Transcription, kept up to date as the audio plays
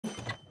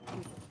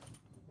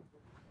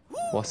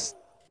哇塞！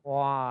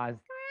哇，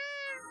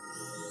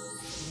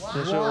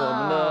这是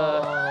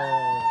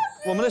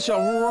我们的小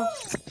屋。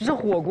这是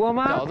火锅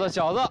吗？饺子，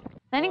饺子。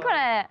何こ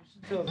れ？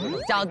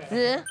饺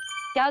子。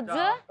饺子？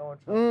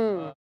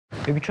嗯。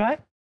Maybe try。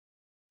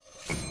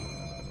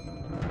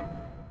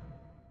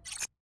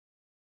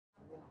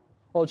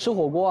哦，吃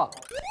火锅啊！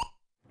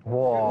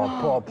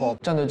哇，破！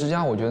战队之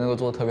家，我觉得那个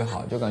做的特别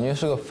好，就感觉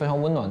是个非常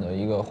温暖的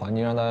一个环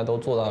境，让大家都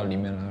坐到里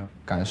面来，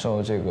感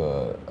受这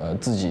个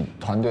自己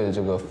团队的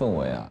这个氛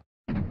围啊。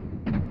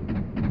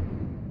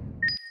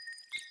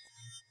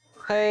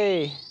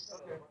嘿，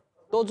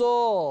多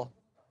坐。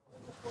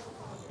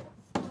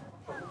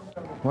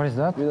What is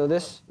that? You know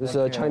this? This is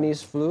a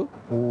Chinese flute.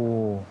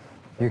 Oh,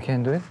 you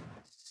can do it?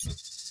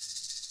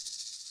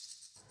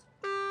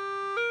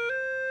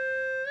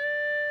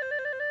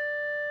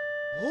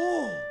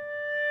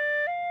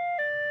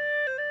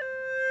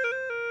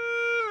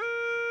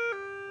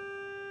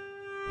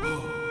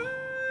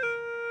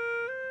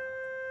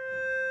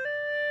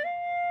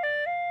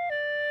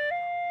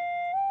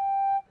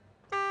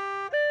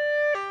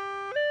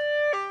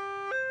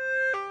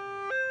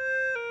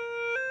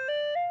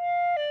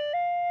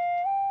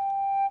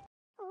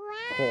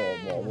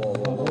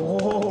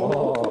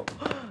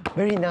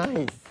 Very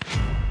nice.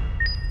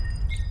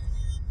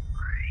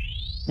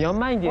 你要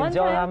慢一点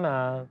教他们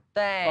啊。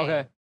对。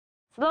 OK。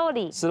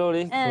 Slowly.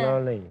 Slowly.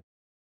 Slowly.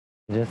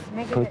 Just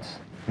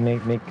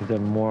make the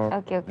more.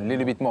 Okay. A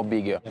little bit more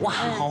bigger. 哇，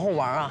好好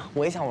玩啊！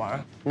我也想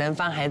玩。南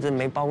方孩子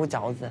没包过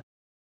饺子。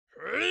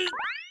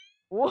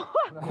哇。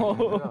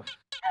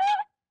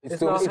 It's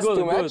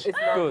too much.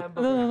 Good.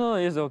 No,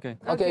 it's okay.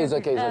 Okay, it's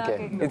okay, it's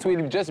okay. It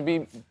will just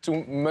be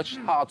too much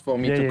hard for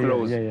me to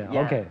close. Yeah.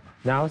 Okay.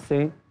 Now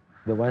say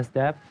the one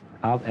step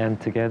up and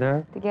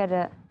together.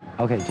 Together.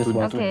 Okay, just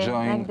one. Okay.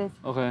 join. Like this.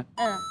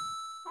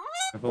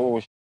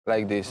 OK。Oh,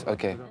 like this.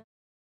 Okay.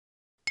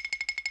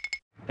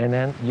 And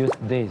then use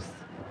this,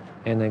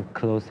 and then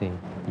closing.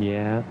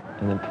 Yeah,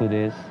 and then put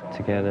this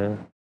together.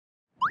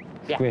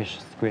 Squish.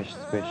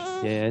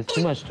 Yeah, it's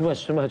too much. Yeah.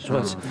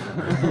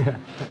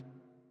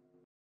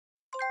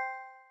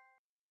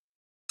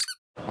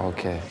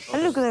 Okay.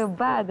 I look like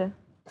bad.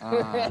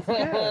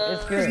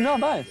 It's good. It's not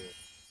bad.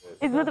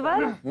 It's not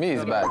bad? Me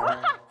is bad.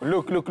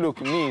 Look.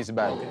 Me is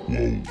bad.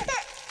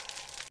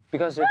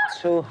 Because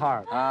it's too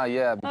hard. Ah,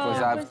 yeah,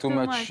 because I have too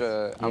much.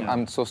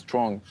 I'm so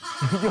strong.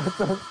 You're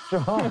so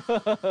strong.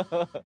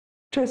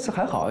 这次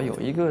还好，有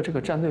一个这个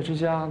战队之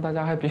家，大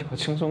家还比较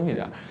轻松一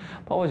点，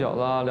包个饺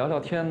子啊，聊聊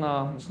天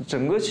呐，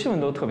整个气氛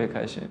都特别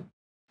开心。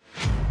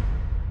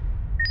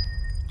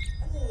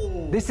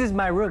This is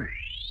my room.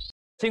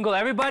 Tingle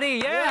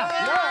everybody, yeah!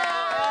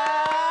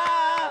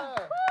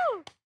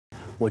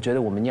 我觉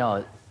得我们要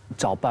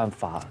找办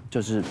法，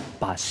就是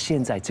把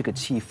现在这个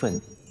气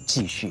氛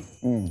继续。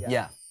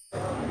Yeah.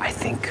 I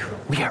think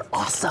we are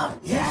awesome.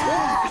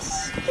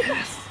 Yes.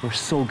 We're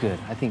so good.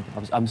 I think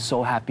I'm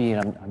so happy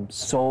and I'm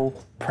so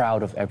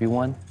proud of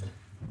everyone,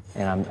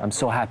 and I'm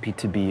so happy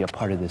to be a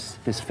part of this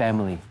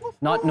family.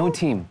 No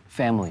team,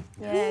 family.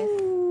 Yes.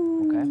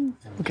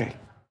 Okay.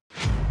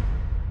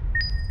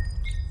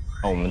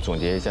 让我们总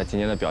结一下今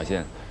天的表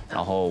现，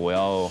然后我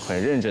要很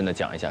认真的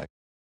讲一下。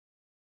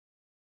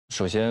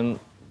首先，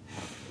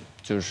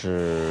就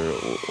是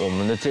我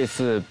们的这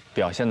次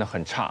表现得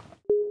很差，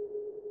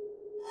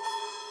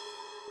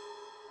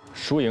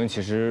输赢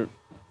其实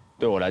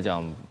对我来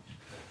讲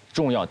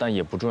重要，但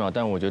也不重要。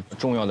但我觉得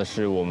重要的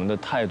是我们的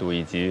态度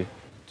以及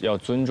要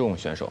尊重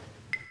选手。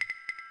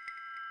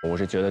我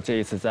是觉得这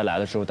一次再来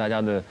的时候，大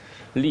家的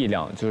力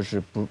量就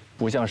是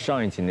不像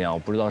上一期那样，我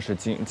不知道是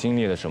经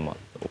历了什么。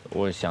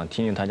我想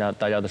听听大家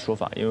的说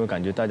法，因为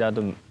感觉大家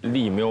的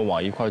力没有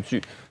往一块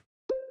聚。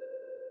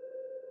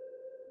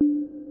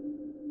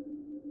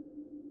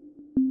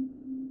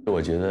我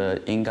觉得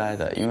应该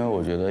的，因为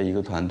我觉得一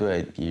个团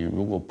队，你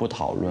如果不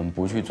讨论、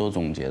不去做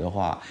总结的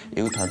话，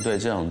一个团队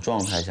这种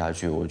状态下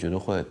去，我觉得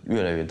会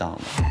越来越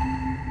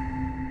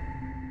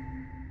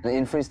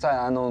down。In freestyle,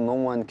 I know no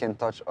one can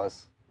touch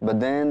us. But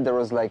then there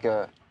was like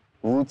a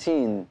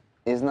routine.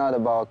 It's not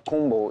about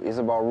combo, it's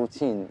about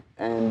routine.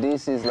 And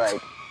this is like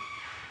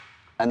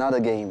another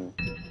game.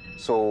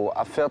 So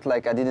I felt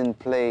like I didn't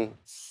play.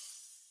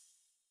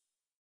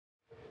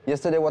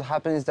 Yesterday what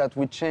happened is that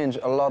we changed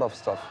a lot of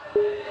stuff.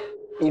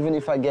 Even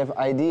if I gave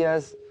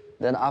ideas,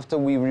 then after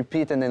we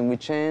repeat and then we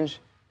change,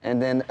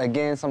 and then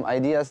again some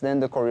ideas, then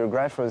the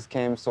choreographers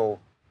came. So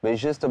but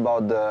it's just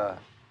about the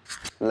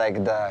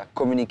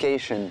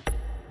communication,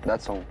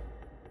 that's all.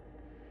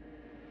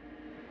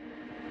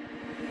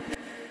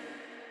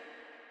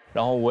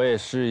 然后我也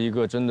是一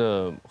个真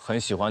的很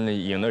喜欢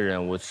赢的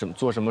人，我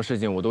做什么事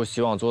情我都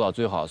希望做到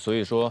最好。所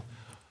以说，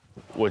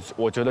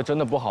我觉得真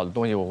的不好的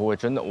东西，我会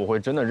真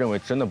的认为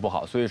真的不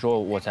好，所以说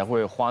我才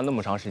会花那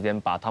么长时间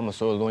把他们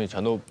所有的东西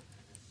全都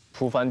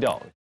铺翻掉。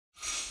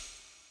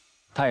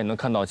他也能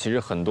看到，其实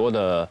很多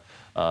的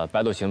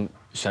battle型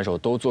选手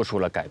都做出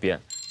了改变，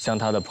像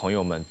他的朋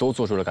友们都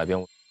做出了改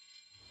变。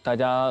大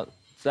家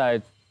在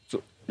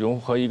融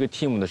合一个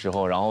team 的时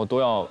候，然后都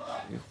要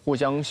互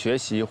相学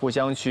习、互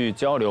相去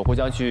交流、互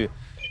相去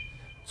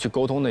去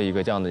沟通的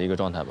这样的一个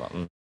状态吧。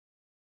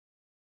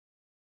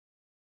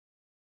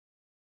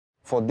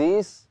For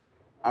this,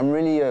 I'm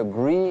really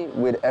agree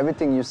with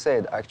everything you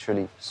said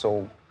actually.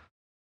 So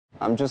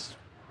I'm just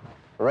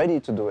ready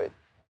to do it.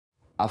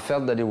 I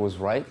felt that it was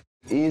right.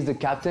 He is the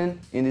captain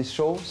in this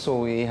show,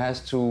 so he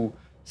has to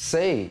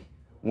say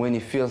when he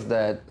feels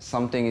that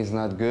something is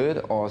not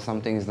good or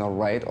something is not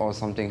right or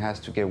something has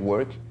to get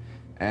work.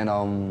 And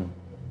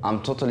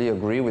I'm totally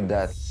agree with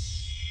that.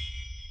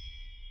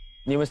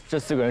 因为这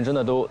4个人真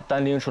的都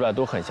单拎出来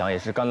都很强，也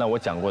是刚才我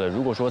讲过的。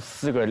如果说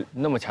4个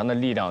那么强的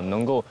力量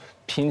能够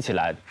拼起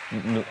来，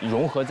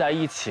融合在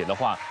一起的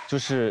话，就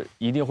是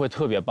一定会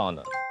特别棒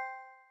的。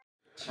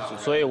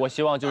所以我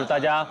希望就是大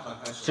家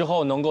之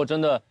后能够真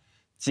的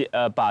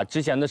把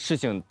之前的事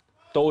情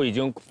都已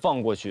经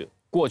放过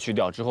去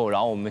掉之后，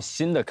然后我们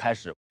新的开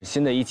始，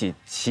新的一起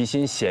齐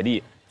心协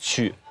力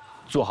去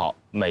做好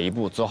每一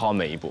步，走好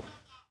每一步。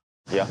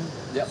Yeah,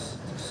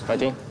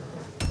 fighting.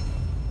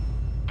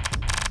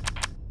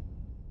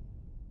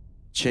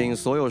 请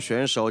所有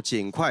选手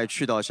尽快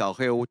去到小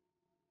黑屋。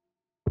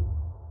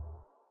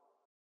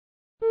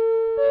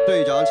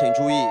队长请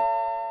注意，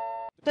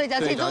队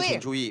长请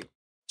注意，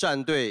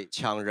战队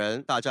抢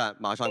人大战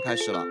马上开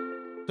始了，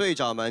队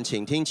长们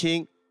请听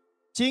清，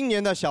今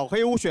年的小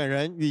黑屋选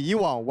人与以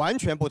往完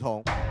全不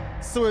同。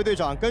4位队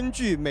长根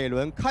据每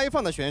轮开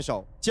放的选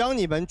手，将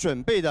你们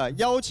准备的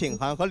邀请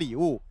函和礼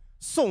物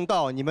送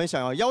到你们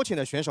想要邀请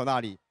的选手那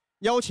里，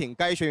邀请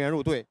该学员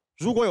入队。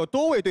如果有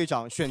多位队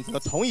长选择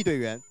同一队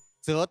员，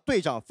则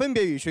队长分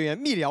别与学员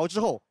密聊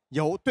之后，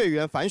由队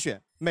员反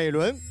选，每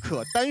轮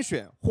可单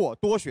选或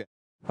多选。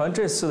反正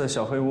这次的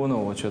小黑屋呢，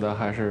我觉得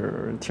还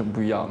是挺不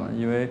一样的，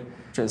因为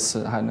这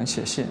次还能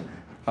写信，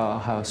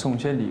还有送一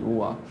些礼物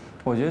啊，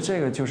我觉得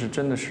这个就是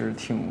真的是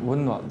挺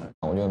温暖的，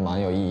我觉得蛮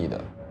有意义的，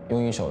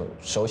用一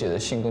手写的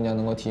信更加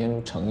能够体现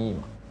出诚意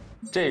嘛。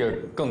这个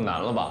更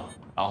难了吧？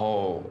然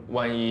后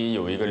万一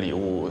有一个礼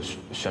物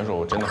选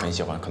手真的很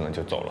喜欢，可能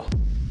就走了。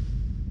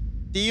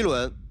第一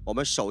轮我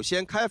们首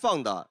先开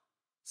放的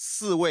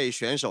4位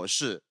选手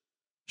是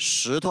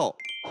石头、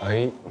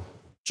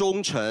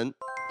忠诚、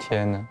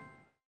天哪、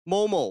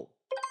Momo、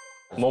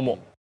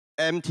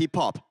MT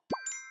Pop，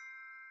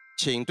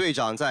 请队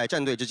长在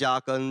战队之家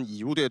跟已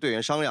入队的队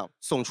员商量，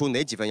送出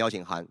哪几份邀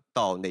请函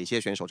到哪些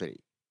选手这里。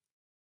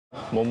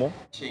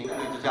请队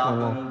之家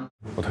跟。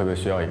我特别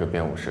需要一个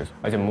编舞师，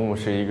而且Momo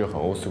是一个很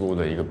old school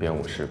的一个编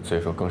舞师，所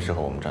以说更适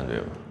合我们战队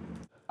了。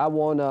I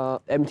want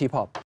MT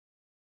Pop.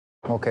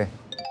 Okay.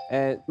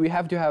 And we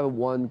have to have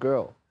one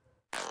girl.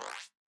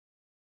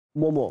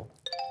 Momo,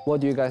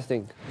 what do you guys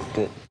think?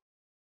 Good.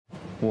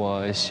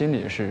 我心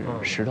里是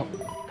石头，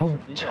他是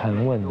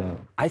沉稳的。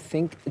I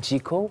think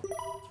Jico,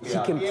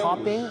 he can pop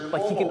in,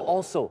 but he can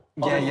also.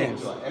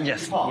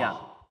 Yes. Yeah.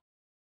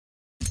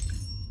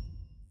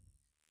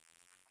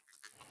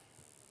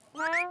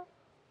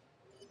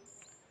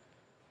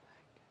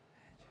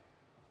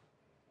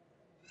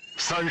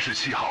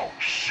 37号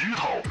石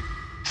头，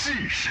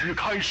计时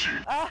开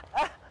始。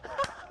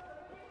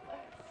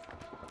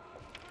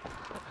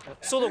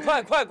速度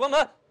快，关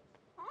门。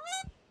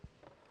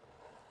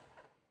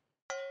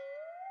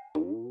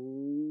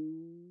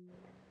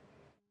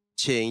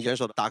请选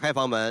手打开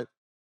房门。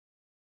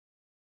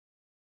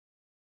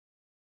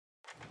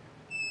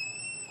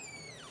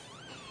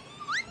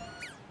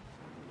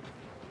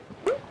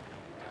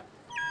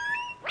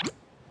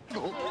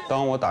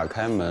当我打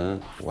开门，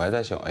我还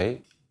在想，哎，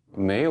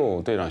没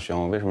有队长选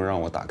我，为什么让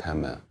我打开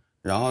门？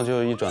然后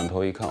就一转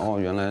头一看，哦，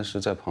原来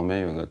是在旁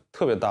边有个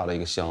特别大的一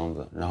个箱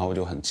子，然后我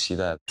就很期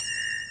待。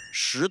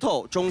石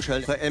头、忠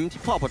诚和 MT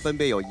Pop 分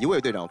别有1位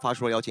队长发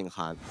出了邀请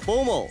函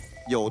 ，Momo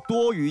有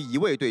多于1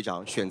位队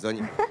长选择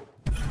你们。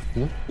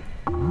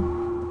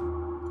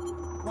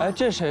哎，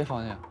这谁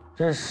房间？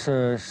这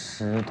是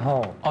石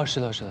头。哦，是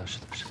的。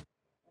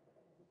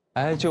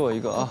哎，就我一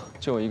个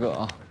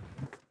啊。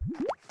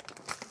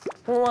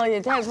哇，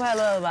也太快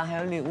乐了吧！还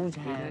有礼物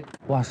拆。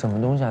哇，什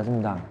么东西啊，这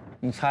么大？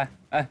你猜，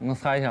哎，你们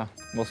猜一下，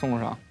我送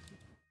啥？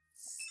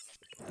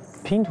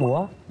拼图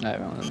啊？哎，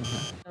让你猜。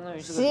相当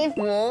于是西服。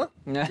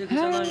这个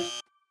相当于。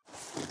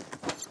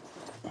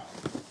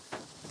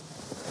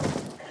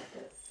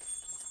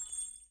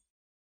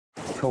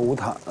跳舞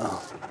毯啊，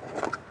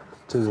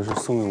这个是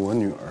送给我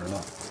女儿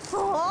的。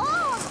哦。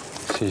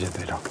谢谢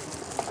队长。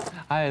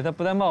哎，他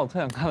不但把我特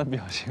想看的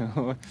表情，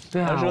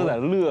对啊，他是在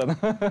乐呢。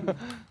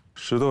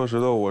石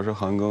头，我是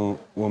韩庚，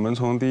我们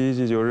从第1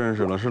季就认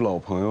识了，是老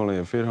朋友了，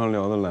也非常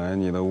聊得来。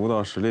你的舞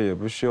蹈实力也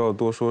不需要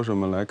多说什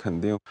么来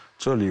肯定。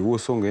这礼物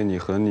送给你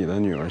和你的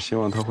女儿，希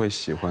望她会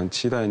喜欢，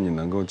期待你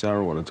能够加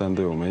入我的战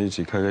队，我们一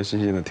起开开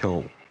心心的跳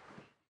舞。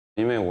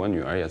因为我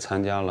女儿也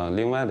参加了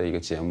另外的一个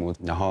节目，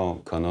然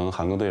后可能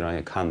韩庚队长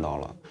也看到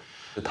了，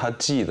他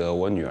记得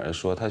我女儿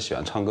说她喜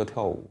欢唱歌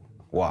跳舞，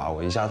哇，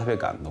我一下特别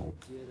感动。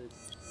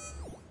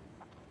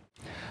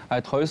哎，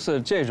头一次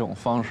这种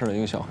方式的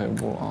一个小黑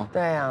屋啊。对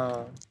呀。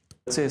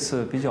这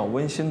次比较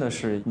温馨的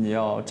是，你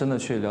要真的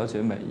去了解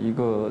每一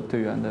个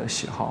队员的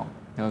喜好，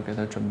你要给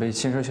他准备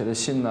亲手写的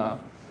信呢，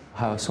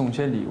还有送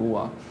些礼物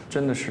啊，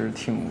真的是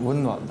挺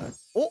温暖的。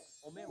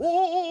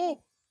哦，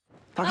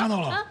他看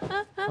到了。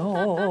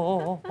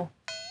哦。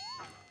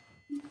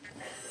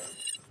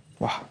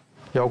哇，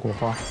腰果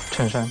花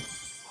衬衫。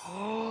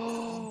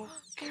哦，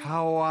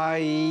卡哇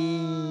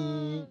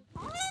伊。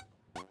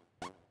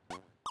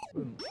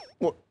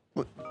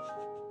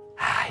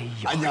哎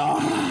呀，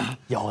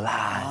有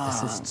啦，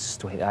这是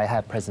对 ，I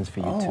have presents for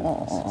you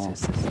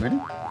too。Really？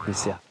 你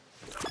试下。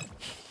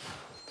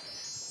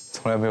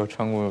从来没有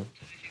穿过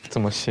这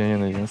么鲜艳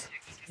的颜色。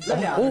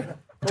哦，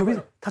这边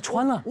他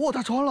穿了。哇，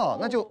他穿了，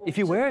那就 If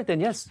you wear it, then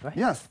yes, right?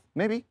 Yes,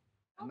 maybe.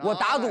 我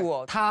打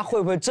赌他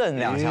会不会震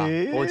2下？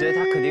我觉得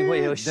他肯定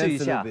会有试一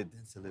下。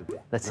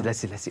Let's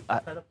see. 啊，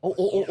哦。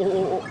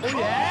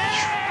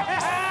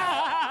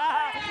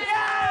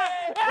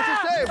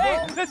Hey,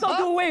 let's all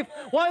do a wave.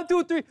 1,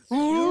 2, 3.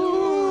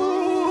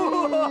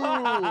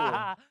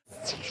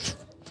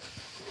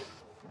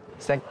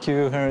 Thank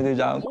you， 亨瑞队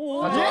长。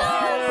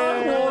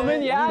我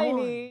们也爱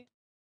你。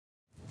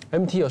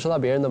MT 有收到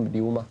别人的礼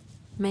物吗？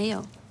没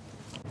有。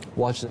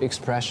 Watch the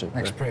expression.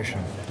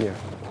 Yeah.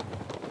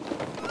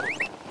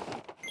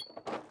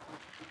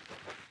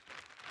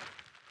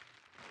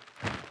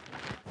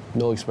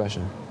 No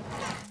expression.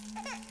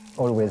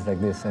 Always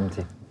like this,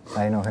 MT.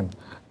 I know him.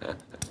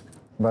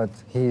 But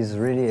he's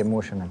really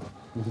emotional.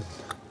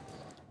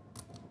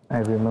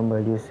 I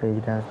remember you say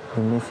that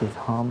you miss his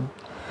home,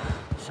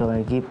 so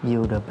I give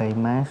you the bay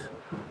mask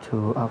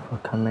to offer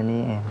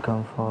company and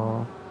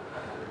comfort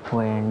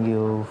when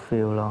you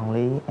feel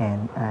lonely,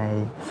 and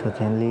I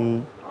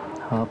certainly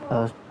help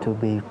us to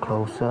be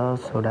closer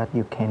so that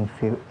you can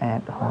feel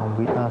at home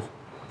with us.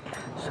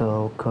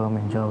 So come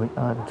enjoy with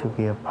us to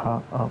be a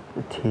part of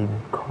the team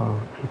called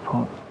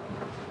People.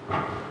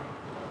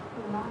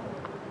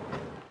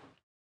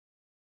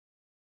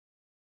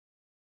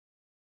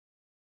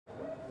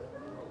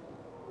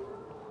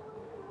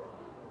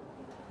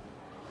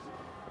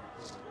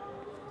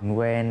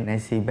 When I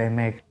see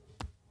Baymax,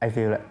 I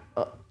feel like,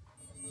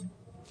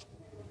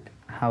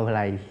 how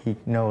like he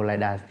know like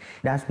that.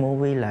 That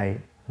movie like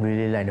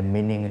really like the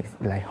meaning is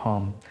like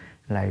home,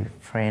 like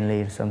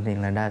friendly,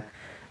 something like that.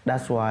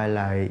 That's why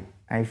like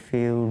I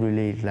feel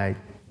really like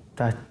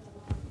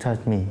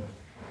touch me.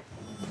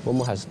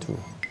 Momo has 2.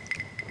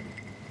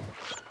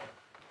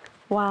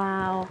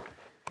 Wow.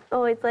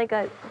 Oh, it's like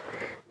a.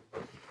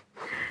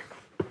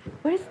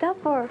 What is that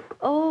for?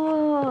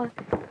 Oh,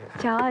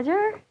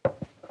 charger?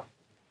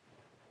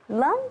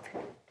 Lamp?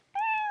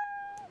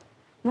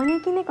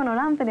 招き猫の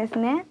ランプです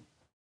ね。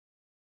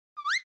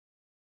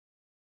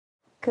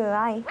可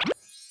愛い。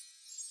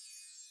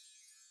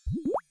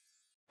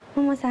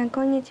ももさん、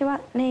こんにち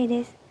は。レイ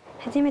です。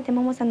初めて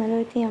ももさんの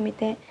ルーティンを見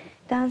て、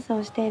ダンス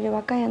をしている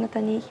若いあなた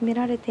に秘め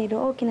られてい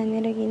る大きなエ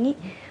ネルギーに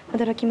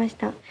驚きまし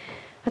た。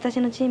私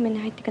のチームに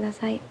入ってくだ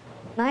さい。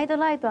ナイト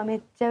ライトはめ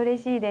っちゃ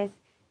嬉しいです。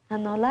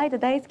ライト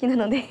大好きな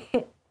ので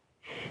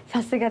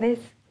さすがで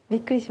す。び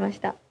っくりしまし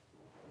た。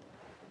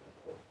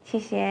谢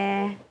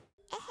谢。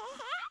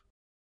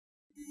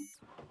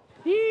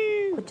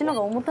こっちの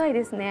方が重たい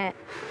ですね。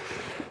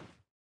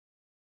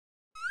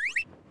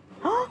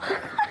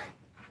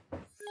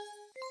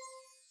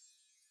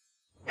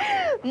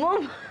も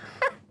も。す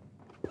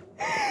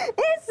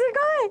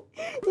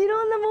ごい。い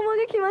ろんな桃が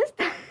来まし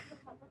た。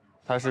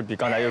他是比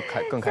刚才又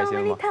更开心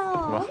了吗？是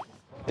吧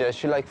Yeah,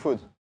 she like food.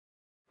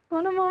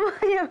 この桃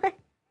やばい。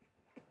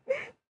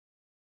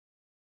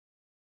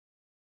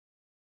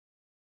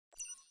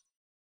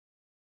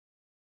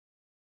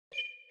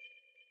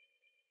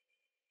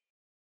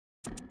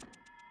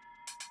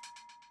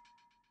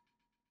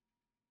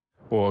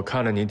我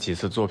看了你几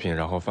次作品，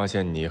然后发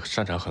现你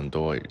擅长很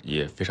多，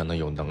也非常的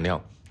有能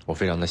量，我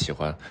非常的喜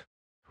欢。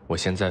我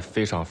现在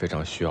非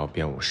常需要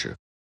编舞师，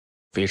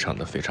非常。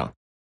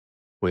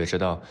我也知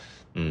道，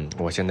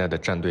我现在的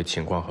战队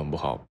情况很不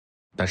好，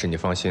但是你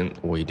放心，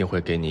我一定会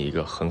给你一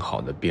个很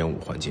好的编舞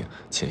环境，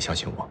请相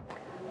信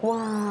我。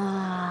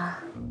哇！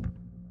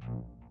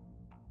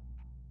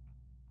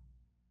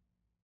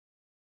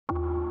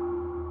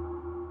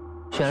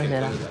选谁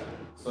了？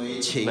所以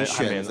请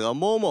选择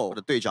Momo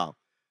的队长，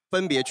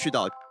分别去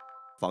到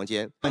房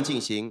间进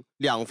行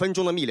2分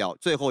钟的密聊，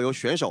最后由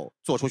选手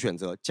做出选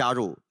择，加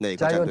入哪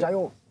个战队。加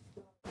油！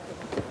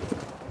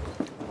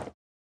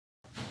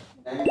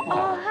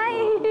哦嗨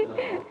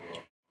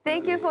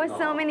 ！Thank you for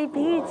so many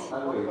peach。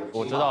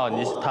我知道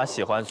他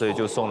喜欢，所以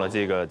就送了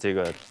这个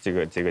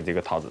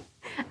桃子。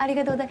あり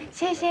がとうございます。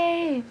谢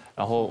谢。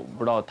然后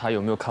不知道他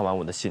有没有看完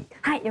我的信？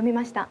はい、読み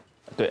ました。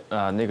对，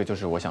那个就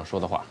是我想说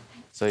的话，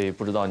所以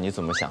不知道你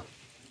怎么想。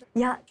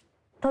いや、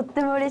とっ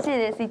ても嬉しい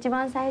です。一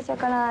番最初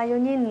から4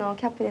人の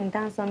キャプテンの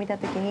ダンスを見た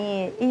とき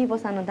に、イーボ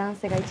さんのダン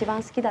スが一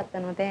番好きだった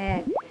の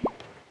で、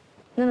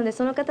なので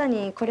その方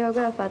にコレオ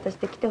グラファーとし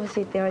て来てほ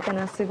しいって言われたの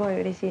はすごい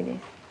嬉しいです。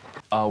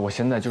我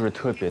现在就是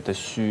特别的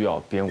需要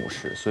编舞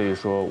师，所以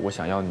说我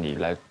想要你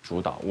来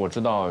主导。我知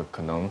道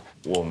可能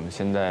我们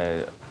现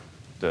在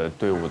的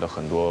队伍的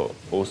很多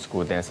old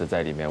school dance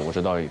在里面，我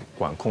知道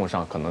管控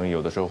上可能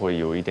有的时候会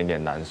有一点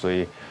点难，所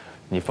以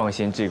你放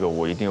心，这个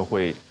我一定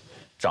会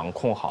掌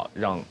控好，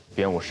让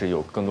编舞师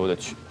有更多的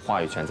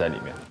话语权在里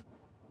面。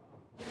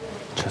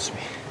Trust me.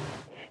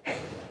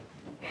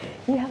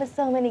 You have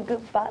so many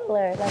good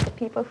battlers, like the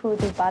people who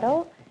do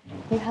battle.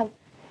 You have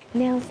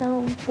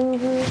Nelson, Boo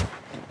Boo.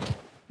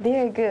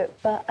 They're good,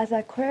 but as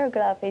a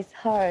choreographer, it's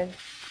hard.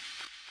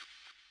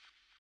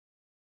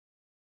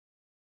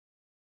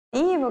 イ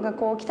ーボが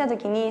こう来た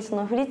時にそ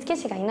の振付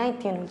師がいないっ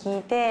ていうのを聞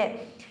い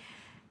て、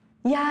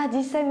いやー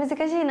実際難し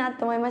いなっ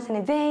て思いました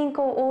ね。全員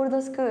こうオール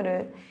ドスクー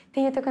ルっ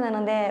ていうところな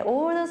ので、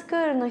オールドスク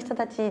ールの人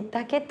たち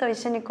だけと一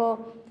緒に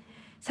こ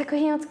う作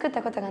品を作っ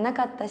たことがな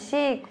かった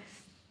し、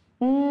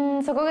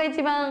そこが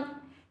一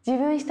番自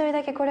分一人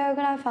だけコレオ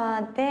グラフ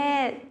ァー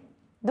で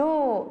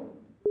どう。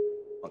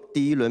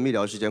第一轮密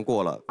聊时间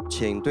过了，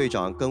请队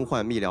长更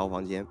换密聊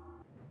房间。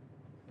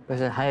不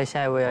是，还有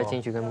下一位要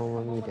进去跟默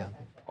默密聊。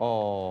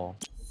哦。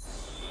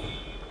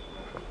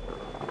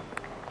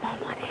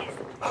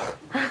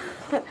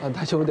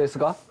大丈夫です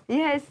か？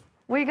 Yes,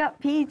 we got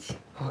peach.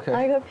 OK.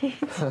 I got peach.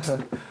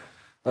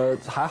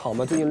 还好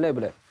吗？最近累不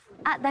累？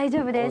あ、大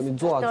丈夫です。你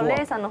坐啊坐啊。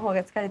レイさんの方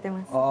が疲れて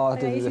ます。あ、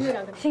对对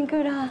对。シンク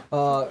ーラ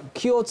ー。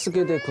気をつ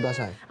けてくだ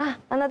さい。あ、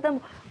あなた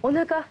もお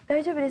腹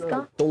大丈夫です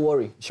か？ Don't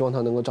worry， 希望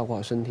他能够照顾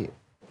好身体。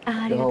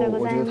啊，ありがとうご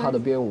ざいます。然后我觉得他的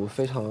编舞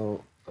非常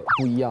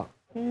不一样。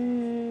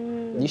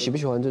你喜不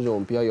喜欢这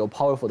种比较有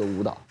powerful 的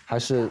舞蹈，还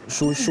是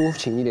抒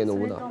情一点的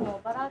舞蹈？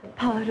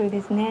パワフル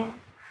ですね。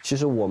其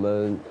实我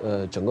们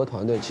整个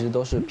团队其实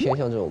都是偏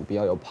向这种比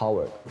较有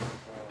power。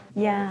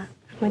いや、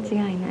間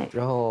違いない。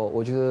然后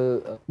我觉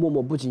得默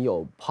默不仅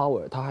有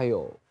power， 他还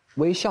有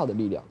微笑的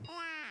力量。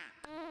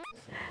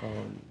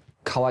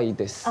可愛い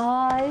です。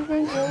あー、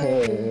先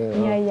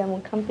生。いやいやも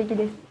う完璧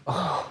です。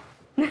あ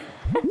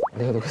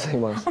りがとうござい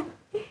ます。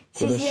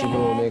よろしく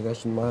お願い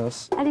しま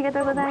す。ありが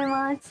とうござい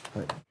ます。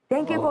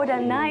Thank you for the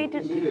night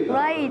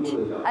ride.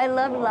 I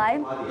love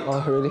life.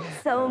 Really?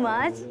 So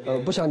much.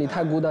 不想你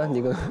太孤单，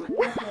你跟。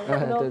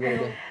对对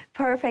对。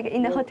Perfect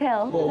in the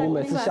hotel. 对，你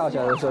每次笑起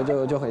来的时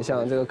候就很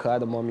像这个可爱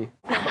的猫咪。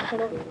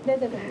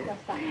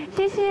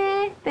谢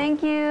谢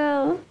 ，Thank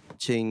you。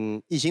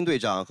请一心队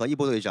长和一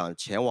波队长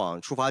前往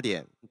出发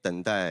点，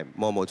等待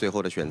默默最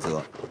后的选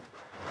择。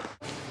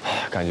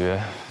感觉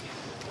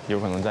有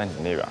可能在你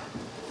那边，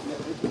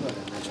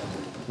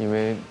因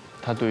为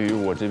他对于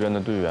我这边的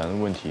队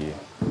员问题，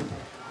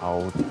还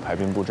有排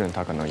兵布阵，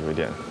他可能有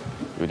点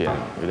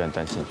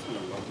担心。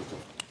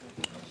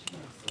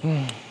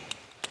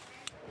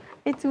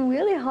It's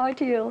really hard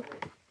to.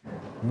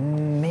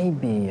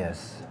 Maybe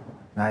yes.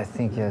 I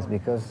think yes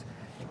because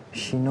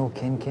she know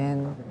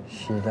Ken.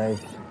 She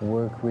like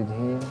work with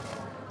him,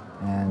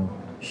 and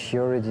she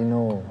already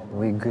know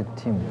we good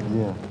team.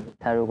 Yeah.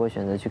 他如果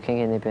选择去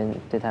Ken 那边，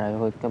对他来说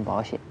会更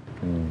保险。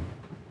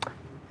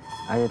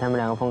而且他们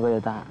两个风格又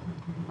大。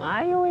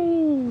哎呦喂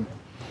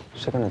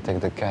She's gonna take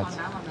the cat.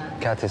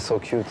 Cat is so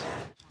cute.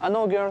 I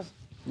know, girls.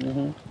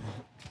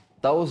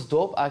 That was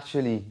dope,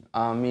 actually.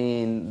 I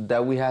mean,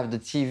 that we have the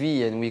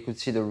TV and we could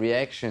see the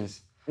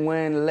reactions.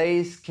 When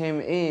Lace came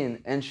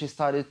in and she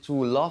started to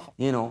laugh,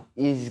 you know,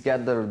 he's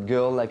got the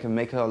girl like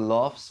make her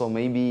laugh, so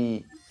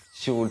maybe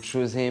she will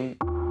choose him.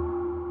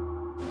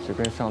 就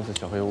跟上次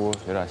小黑屋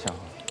有点像。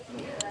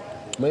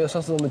没有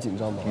上次那么紧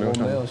张吧？我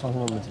没有上次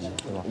那么紧张，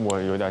对吧？我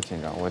有点紧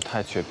张，我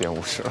太缺编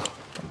舞师了。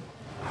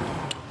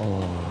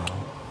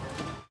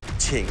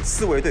请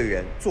4位队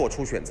员做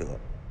出选择。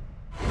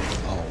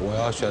我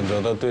要选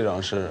择的队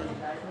长是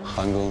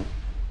韩庚。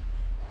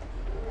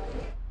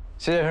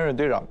谢谢衡水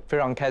队长，非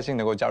常开心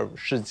能够加入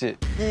世界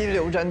一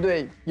流战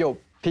队，有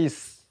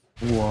peace。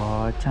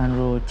我加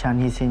入强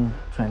力星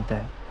战队。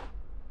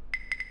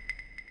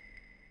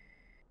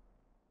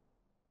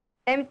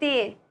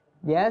Empty.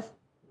 Yes.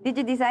 Did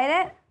you decide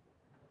it?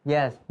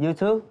 Yes. You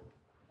too.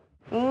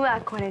 うわ、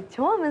これ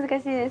超難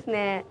しいです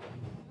ね。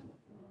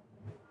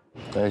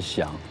在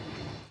想。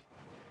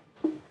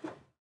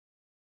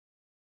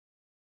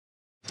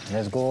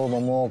Let's go,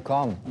 Momo.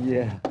 Come.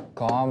 Yeah.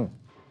 Come.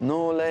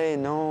 No, Lay,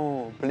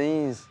 no,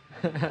 please.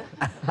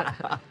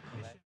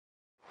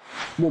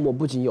 默默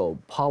不仅有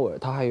power，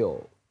 他还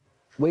有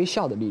微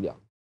笑的力量。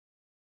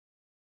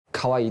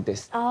可愛いで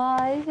す。啊，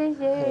谢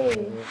谢。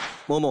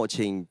默默，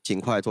请尽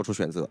快做出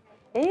选择。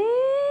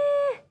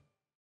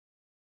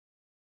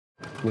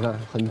你看，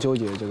很纠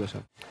结这个事。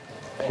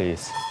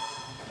Please。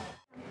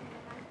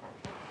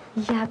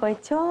いや、これ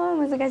超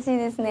難しい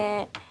です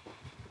ね。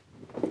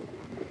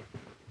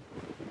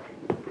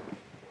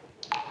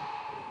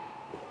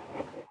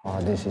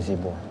This is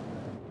Ibo.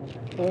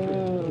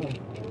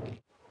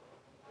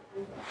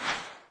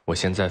 我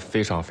现在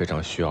非常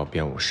需要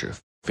编舞师，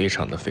非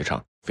常。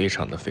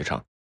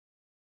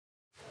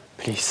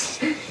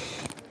Please。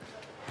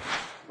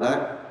来，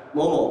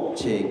默默，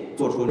请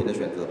做出你的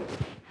选择。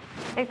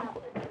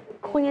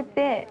ここに言っ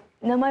て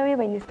名前を言え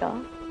ばいいんですか？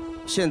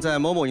现在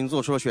默默已经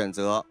做出了选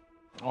择。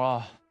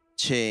哇！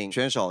请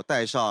选手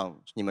带上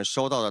你们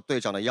收到的队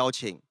长的邀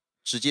请，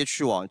直接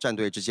去往战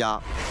队之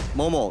家。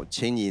某某，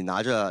请你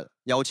拿着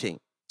邀请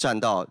站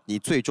到你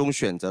最终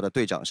选择的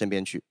队长身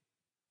边去，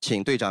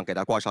请队长给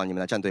他挂上你们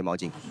的战队毛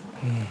巾。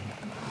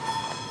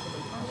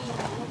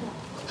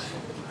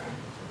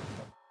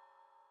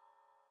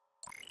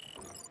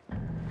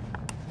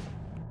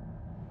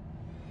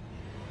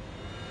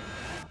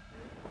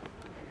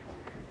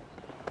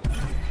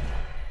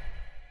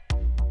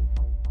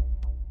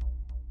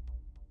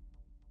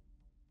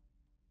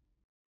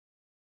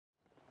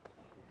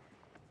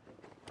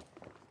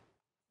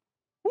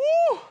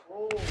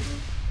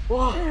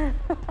哇，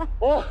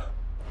哇！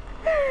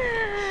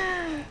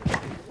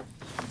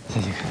谢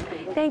谢。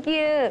Thank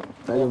you。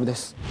大丈夫で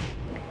す。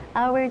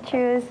I will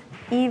choose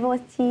Evo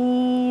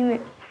team。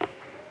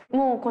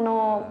もうこ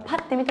のパ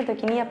ッて見た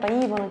時にやっぱイ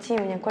ーボのチ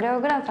ームにはコレオ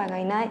グラファーが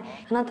いない。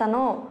あなた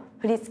の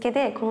振り付け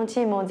でこの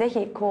チームをぜ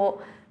ひ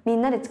こうみ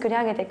んなで作り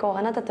上げていこう。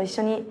あなたと一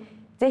緒に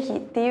ぜひっ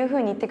ていう風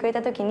に言ってくれ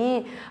た時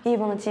にイー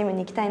ボのチームに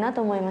行きたいな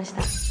と思いまし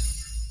た。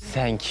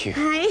Thank you。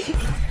はい。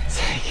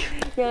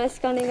よろ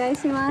しくお願い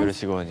します。よろ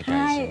しくお願い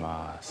し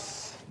ま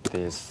す。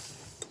This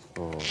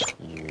for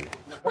you。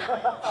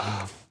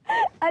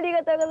あり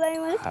がとうござい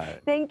ます。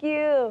Thank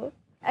you。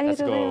ありが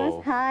とうございま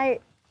す。はい。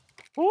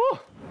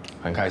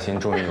很开心，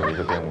终于有一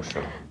个编舞师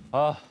了。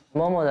啊，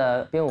某某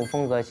的编舞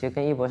风格其实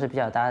跟一博是比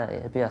较搭的，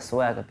也是比较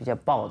swag、比较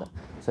爆的，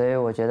所以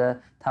我觉得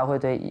他会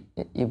对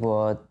一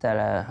博带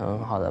来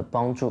很好的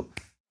帮助。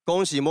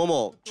恭喜某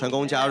某成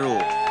功加入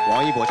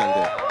王一博战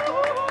队。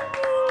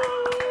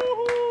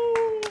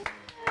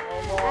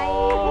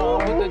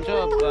Good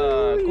job,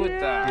 good.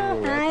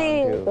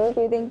 Hi,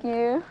 thank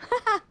you.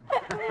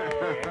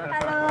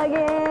 Hello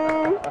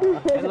again.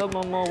 Hello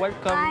Momo,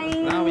 welcome.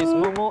 Now is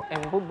Momo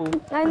and Boo Boo.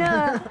 I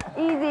know,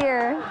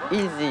 easier.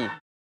 Easy.